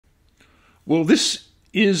Well, this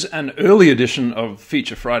is an early edition of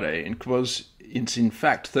Feature Friday because it's in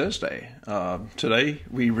fact Thursday. Today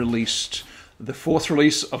we released the fourth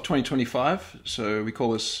release of 2025, so we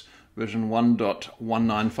call this version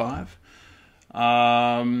 1.195.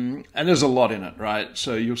 And there's a lot in it, right?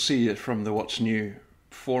 So you'll see it from the What's New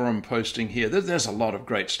forum posting here. There's a lot of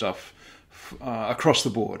great stuff across the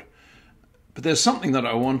board. But there's something that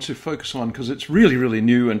I want to focus on because it's really, really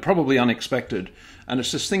new and probably unexpected. And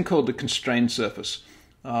it's this thing called the constrained surface.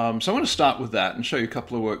 So I want to start with that and show you a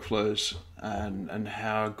couple of workflows and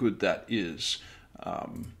how good that is.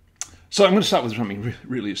 So I'm going to start with something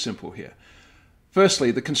really simple here.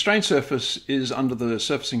 Firstly, the constrained surface is under the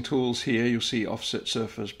surfacing tools here. You'll see offset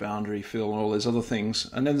surface, boundary, fill, and all those other things.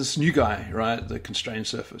 And then this new guy, right, the constrained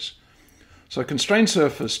surface. So a constrained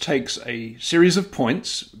surface takes a series of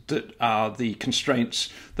points that are the constraints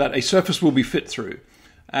that a surface will be fit through.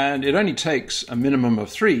 And it only takes a minimum of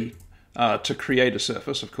 3 to create a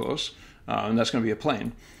surface, of course, and that's going to be a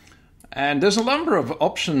plane. And there's a number of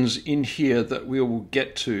options in here that we will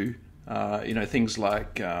get to, things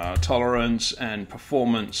like tolerance and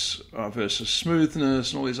performance versus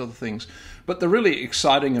smoothness and all these other things. But the really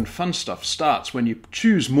exciting and fun stuff starts when you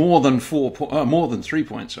choose more than 3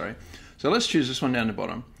 points, sorry. So let's choose this one down the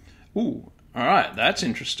bottom. Ooh, all right, that's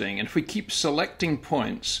interesting. And if we keep selecting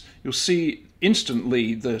points, you'll see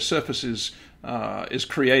instantly the surface is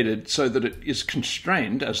created so that it is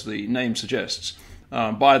constrained, as the name suggests,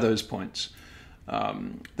 by those points.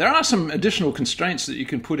 There are some additional constraints that you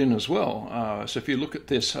can put in as well. So if you look at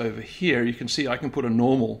this over here, you can see I can put a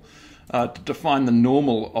normal to define the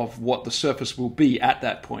normal of what the surface will be at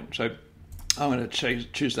that point. So I'm going to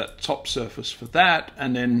choose that top surface for that,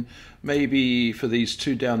 and then maybe for these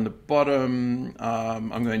two down the bottom,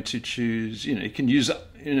 I'm going to choose, you can use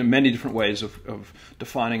many different ways of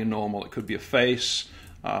defining a normal. It could be a face,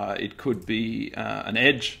 it could be an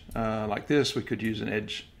edge like this. We could use an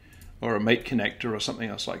edge or a mate connector or something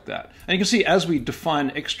else like that. And you can see as we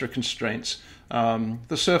define extra constraints,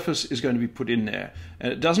 the surface is going to be put in there.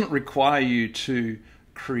 And it doesn't require you to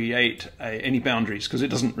create any boundaries because it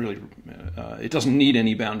doesn't need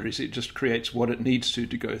any boundaries. It just creates what it needs to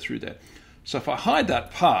go through there. So if I hide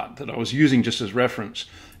that part that I was using just as reference,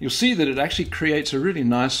 you'll see that it actually creates a really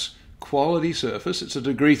nice quality surface. It's a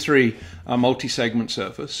degree 3 multi-segment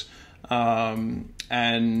surface.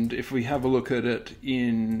 And if we have a look at it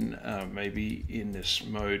in maybe in this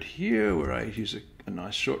mode here where I use a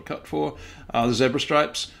nice shortcut for the zebra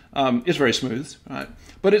stripes, it's very smooth, right?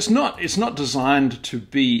 But it's not designed to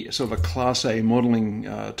be sort of a class A modeling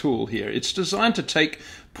tool here. It's designed to take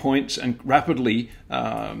points and rapidly,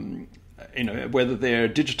 whether they're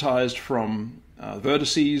digitized from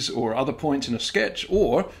vertices or other points in a sketch,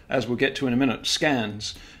 or as we'll get to in a minute,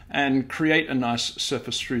 scans, and create a nice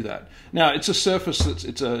surface through that. Now it's a surface that's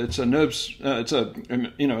it's a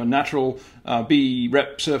natural B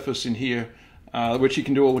rep surface in here, which you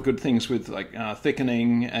can do all the good things with, like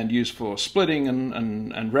thickening and use for splitting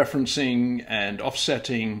and referencing and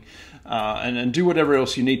offsetting, and do whatever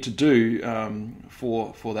else you need to do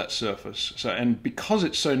for that surface. So, and because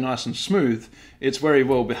it's so nice and smooth, it's very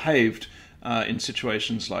well behaved in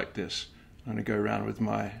situations like this. I'm going to go around with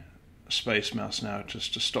my space mouse now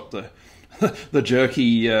just to stop the the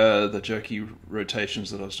jerky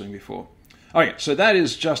rotations that I was doing before. Okay, so that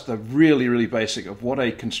is just the really basic of what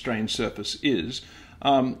a constrained surface is.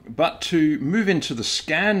 But to move into the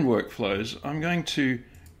scan workflows, I'm going to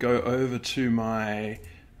go over to my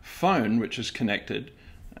phone, which is connected,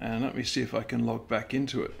 and let me see if I can log back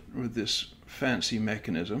into it with this fancy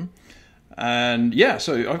mechanism. And yeah,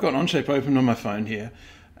 so I've got Onshape open on my phone here,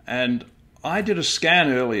 and I did a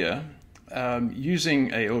scan earlier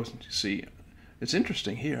using see, it's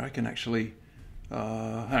interesting here. I can actually,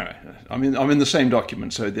 anyway, I'm in the same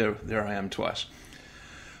document, so there I am twice.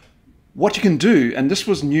 What you can do, and this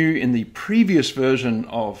was new in the previous version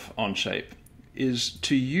of Onshape, is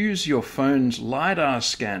to use your phone's LiDAR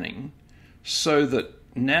scanning so that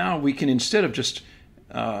now we can, instead of just,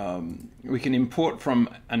 we can import from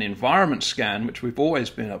an environment scan, which we've always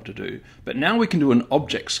been able to do, but now we can do an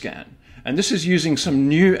object scan. And this is using some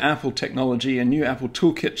new Apple technology and new Apple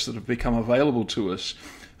toolkits that have become available to us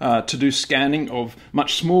to do scanning of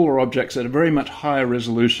much smaller objects at a very much higher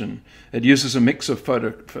resolution. It uses a mix of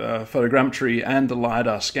photogrammetry and the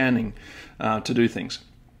LiDAR scanning to do things.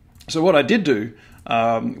 So what I did do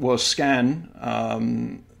was scan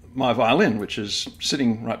my violin, which is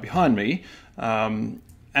sitting right behind me, and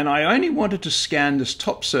I only wanted to scan this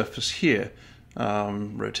top surface here.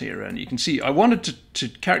 Rotate around. You can see I wanted to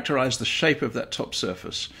characterize the shape of that top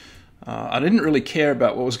surface. I didn't really care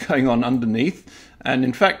about what was going on underneath. And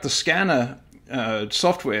in fact, the scanner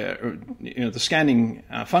software, the scanning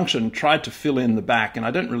function tried to fill in the back, and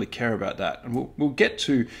I don't really care about that. And we'll get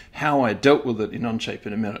to how I dealt with it in Onshape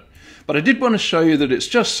in a minute. But I did want to show you that it's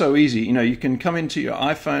just so easy. You can come into your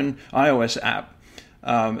iOS app,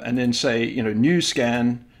 and then say, new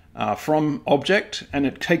scan from object, and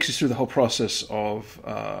it takes you through the whole process of,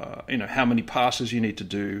 how many passes you need to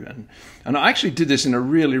do. And I actually did this in a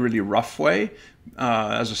really, really rough way,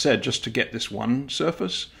 as I said, just to get this one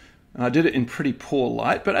surface. And I did it in pretty poor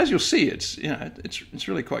light, but as you'll see, it's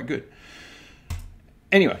really quite good.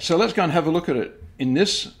 Anyway, so let's go and have a look at it in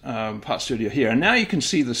this Part Studio here. And now you can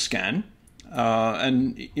see the scan.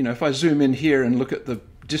 And if I zoom in here and look at the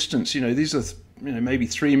distance, these are maybe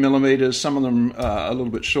 3 millimeters. Some of them are a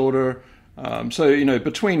little bit shorter. So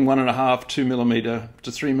between 1.5, 2 millimeter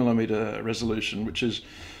to 3 millimeter resolution, which is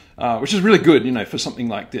really good, for something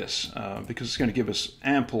like this, because it's going to give us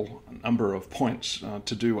ample number of points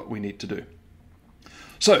to do what we need to do.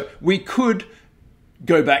 So we could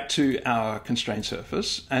go back to our constrained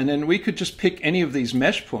surface, and then we could just pick any of these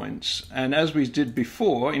mesh points. And as we did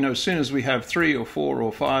before, as soon as we have 3 or 4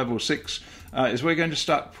 or 5 or 6, is we're going to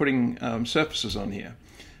start putting surfaces on here.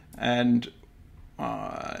 And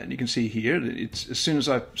you can see here that it's as soon as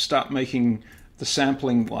I start making the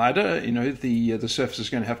sampling wider, the surface is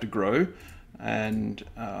going to have to grow. And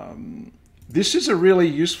this is a really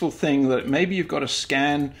useful thing, that maybe you've got a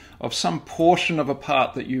scan of some portion of a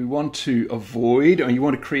part that you want to avoid, or you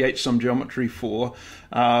want to create some geometry for,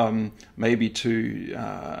 maybe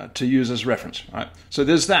to use as reference, right? So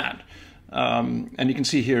there's that. And you can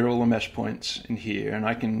see here all the mesh points in here, and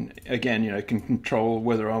I can, again, can control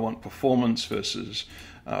whether I want performance versus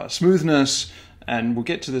smoothness, and we'll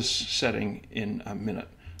get to this setting in a minute.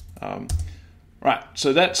 Right,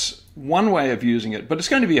 so that's one way of using it, but it's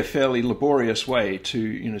going to be a fairly laborious way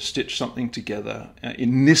to stitch something together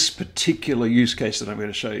in this particular use case that I'm going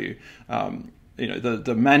to show you.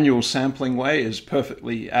 The manual sampling way is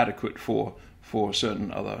perfectly adequate for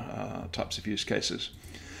certain other types of use cases.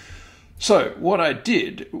 So what I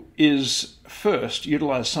did is first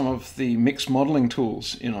utilize some of the mixed modeling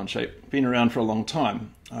tools in Onshape, been around for a long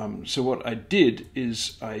time. So what I did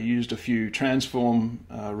is I used a few transform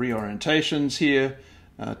reorientations here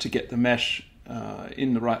to get the mesh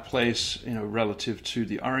in the right place, relative to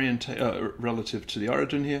the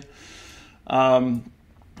origin here.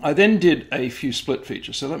 I then did a few split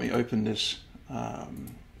features. So let me open this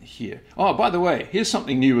here. Oh, by the way, here's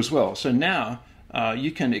something new as well. So now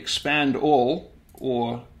you can expand all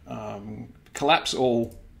or collapse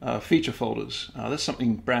all feature folders. That's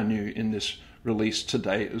something brand new in this release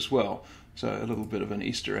today as well. So a little bit of an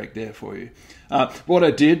Easter egg there for you. What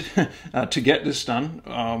I did to get this done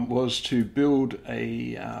was to build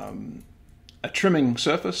a trimming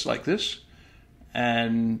surface like this,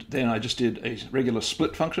 and then I just did a regular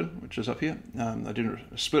split function, which is up here. I did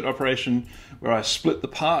a split operation where I split the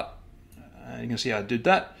part. You can see I did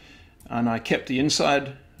that, and I kept the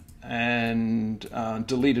inside and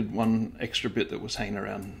deleted one extra bit that was hanging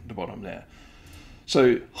around the bottom there.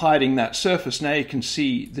 So hiding that surface, now you can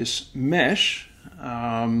see this mesh,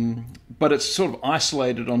 but it's sort of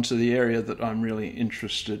isolated onto the area that I'm really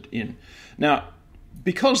interested in. Now,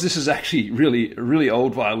 because this is actually really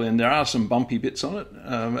old violin, there are some bumpy bits on it,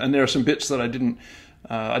 and there are some bits that I didn't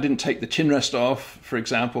take the chin rest off, for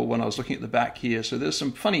example, when I was looking at the back here. So there's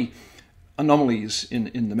some funny anomalies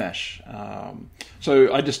in the mesh.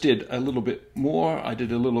 So I just did a little bit more. I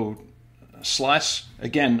did a little slice.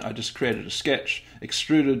 Again, I just created a sketch,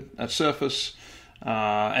 extruded that surface,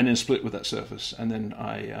 and then split with that surface, and then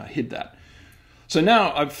I hid that. So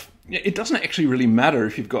now it doesn't actually really matter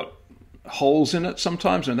if you've got holes in it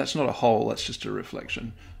sometimes, and that's not a hole, that's just a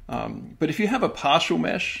reflection. But if you have a partial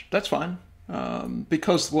mesh, that's fine,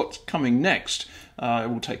 because what's coming next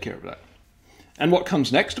will take care of that. And what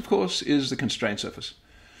comes next, of course, is the constrained surface.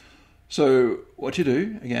 So what you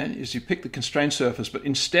do, again, is you pick the constrained surface, but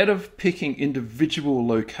instead of picking individual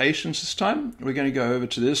locations this time, we're going to go over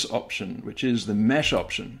to this option, which is the mesh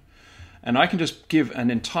option. And I can just give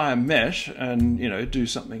an entire mesh and, do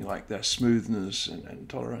something like that, smoothness and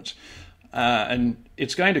tolerance. And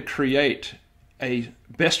it's going to create a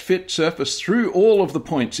best fit surface through all of the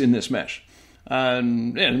points in this mesh.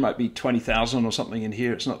 And it might be 20,000 or something in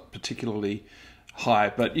here. It's not particularly high,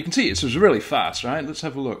 but you can see it's really fast, right? Let's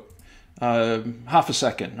have a look. Half a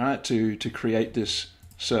second, right, to create this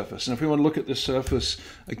surface. And if we want to look at this surface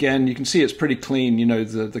again, you can see it's pretty clean.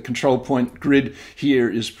 The control point grid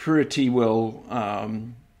here is pretty well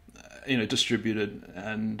distributed,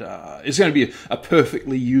 and it's going to be a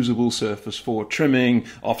perfectly usable surface for trimming,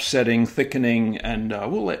 offsetting, thickening, and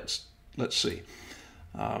well, let's see.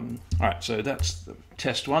 All right, so that's the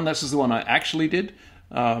test one. This is the one I actually did.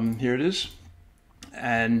 Here it is.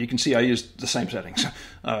 And you can see I used the same settings.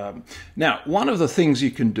 Now, one of the things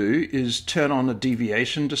you can do is turn on a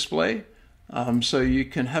deviation display. So you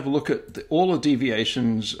can have a look at all the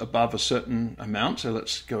deviations above a certain amount. So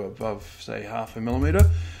let's go above, say, 0.5 millimeter.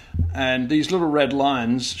 And these little red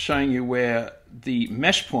lines showing you where the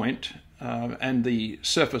mesh point and the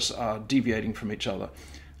surface are deviating from each other.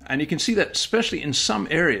 And you can see that especially in some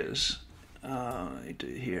areas,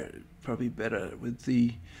 here, probably better with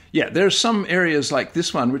the, yeah, there are some areas like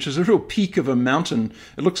this one, which is a real peak of a mountain.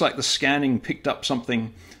 It looks like the scanning picked up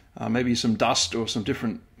something, maybe some dust or some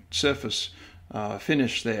different surface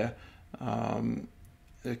finish there.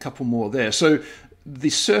 A couple more there. So the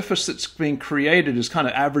surface that's being created is kind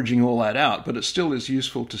of averaging all that out, but it still is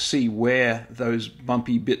useful to see where those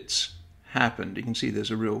bumpy bits happened. You can see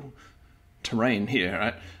there's a real terrain here,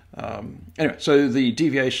 right? Anyway, so the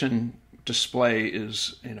deviation display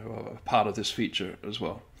is, you know, a part of this feature as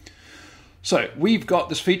well. So we've got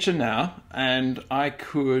this feature now, and I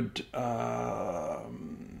could I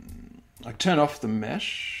turn off the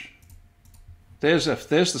mesh. There's the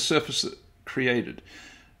surface that created.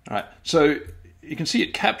 All right, so you can see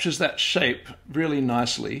it captures that shape really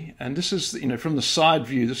nicely, and this is, you know, from the side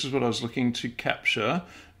view, this is what I was looking to capture.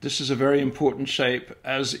 This is a very important shape,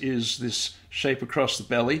 as is this shape across the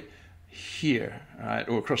belly here, right,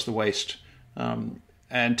 or across the waist.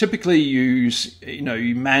 And typically you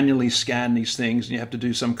manually scan these things, and you have to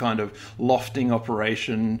do some kind of lofting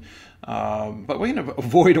operation. But we're going to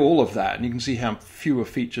avoid all of that, and you can see how fewer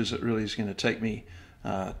features it really is going to take me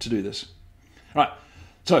to do this. All right,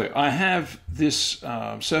 so I have this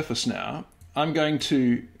surface now. I'm going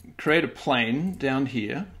to create a plane down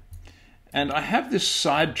here, and I have this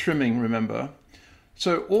side trimming, remember.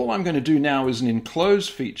 So all I'm going to do now is an enclose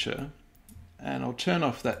feature, and I'll turn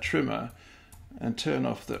off that trimmer and turn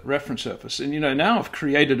off the reference surface. And, you know, now I've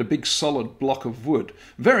created a big solid block of wood,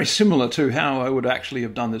 very similar to how I would actually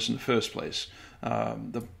have done this in the first place.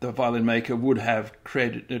 The violin maker would have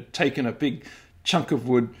taken a big chunk of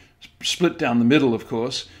wood, split down the middle, of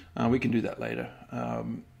course. We can do that later.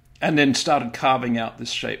 And then started carving out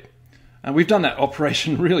this shape. And we've done that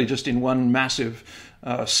operation really just in one massive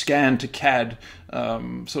scan-to-CAD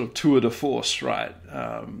sort of tour de force, right,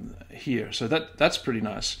 here. So that's pretty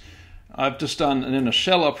nice. I've just done and then a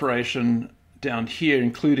shell operation down here,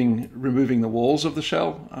 including removing the walls of the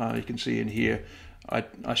shell. You can see in here,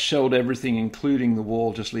 I shelled everything, including the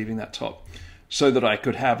wall, just leaving that top, so that I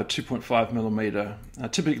could have a 2.5 millimeter.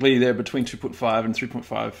 Typically, they're between 2.5 and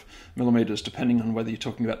 3.5 millimeters, depending on whether you're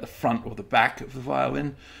talking about the front or the back of the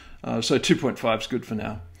violin. So 2.5 is good for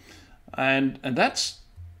now. And that's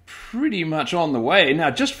pretty much on the way.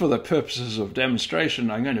 Now, just for the purposes of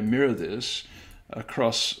demonstration, I'm going to mirror this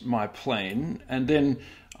across my plane, and then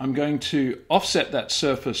I'm going to offset that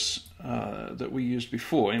surface that we used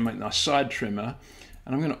before in my side trimmer,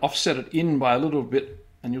 and I'm going to offset it in by a little bit,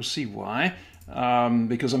 and you'll see why,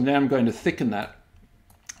 because I'm going to thicken that,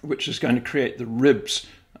 which is going to create the ribs.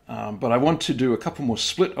 But I want to do a couple more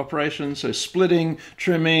split operations. So splitting,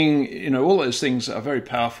 trimming, you know, all those things are very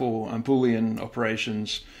powerful Boolean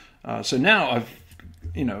operations. So now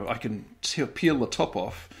I can peel the top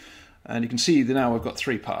off, and you can see that now I've got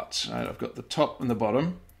three parts. Right? I've got the top and the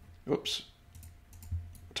bottom. Oops.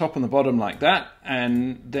 Top and the bottom like that,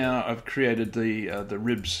 and now I've created the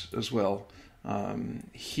ribs as well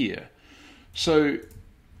here. So,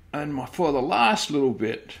 and for the last little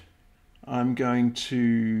bit, I'm going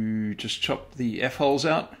to just chop the F-holes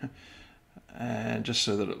out, and just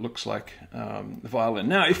so that it looks like the violin.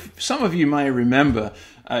 Now, if some of you may remember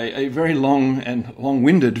a very long and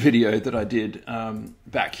long-winded video that I did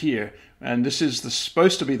back here, and this is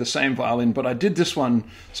supposed to be the same violin, but I did this one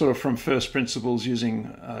sort of from first principles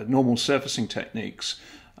using normal surfacing techniques.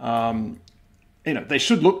 You know, they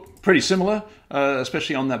should look pretty similar,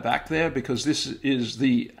 especially on that back there, because this is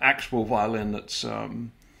the actual violin that's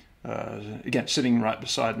again sitting right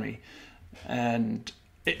beside me, and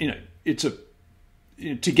it's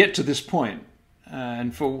to get to this point,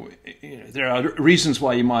 and for there are reasons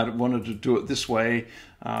why you might have wanted to do it this way.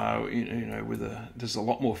 There's a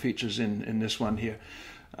lot more features in this one here,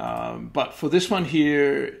 but for this one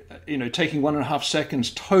here, taking 1.5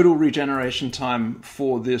 seconds total regeneration time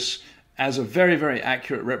for this as a very, very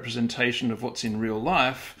accurate representation of what's in real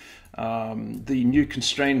life. The new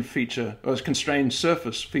constrained feature, or constrained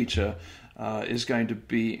surface feature, is going to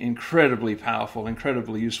be incredibly powerful,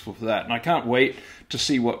 incredibly useful for that. And I can't wait to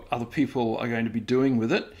see what other people are going to be doing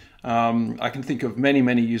with it. I can think of many,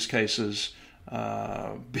 many use cases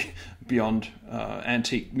beyond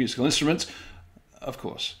antique musical instruments. Of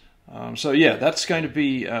course. So yeah, that's going to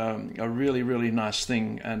be a really, really nice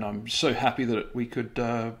thing, and I'm so happy that we could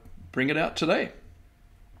bring it out today.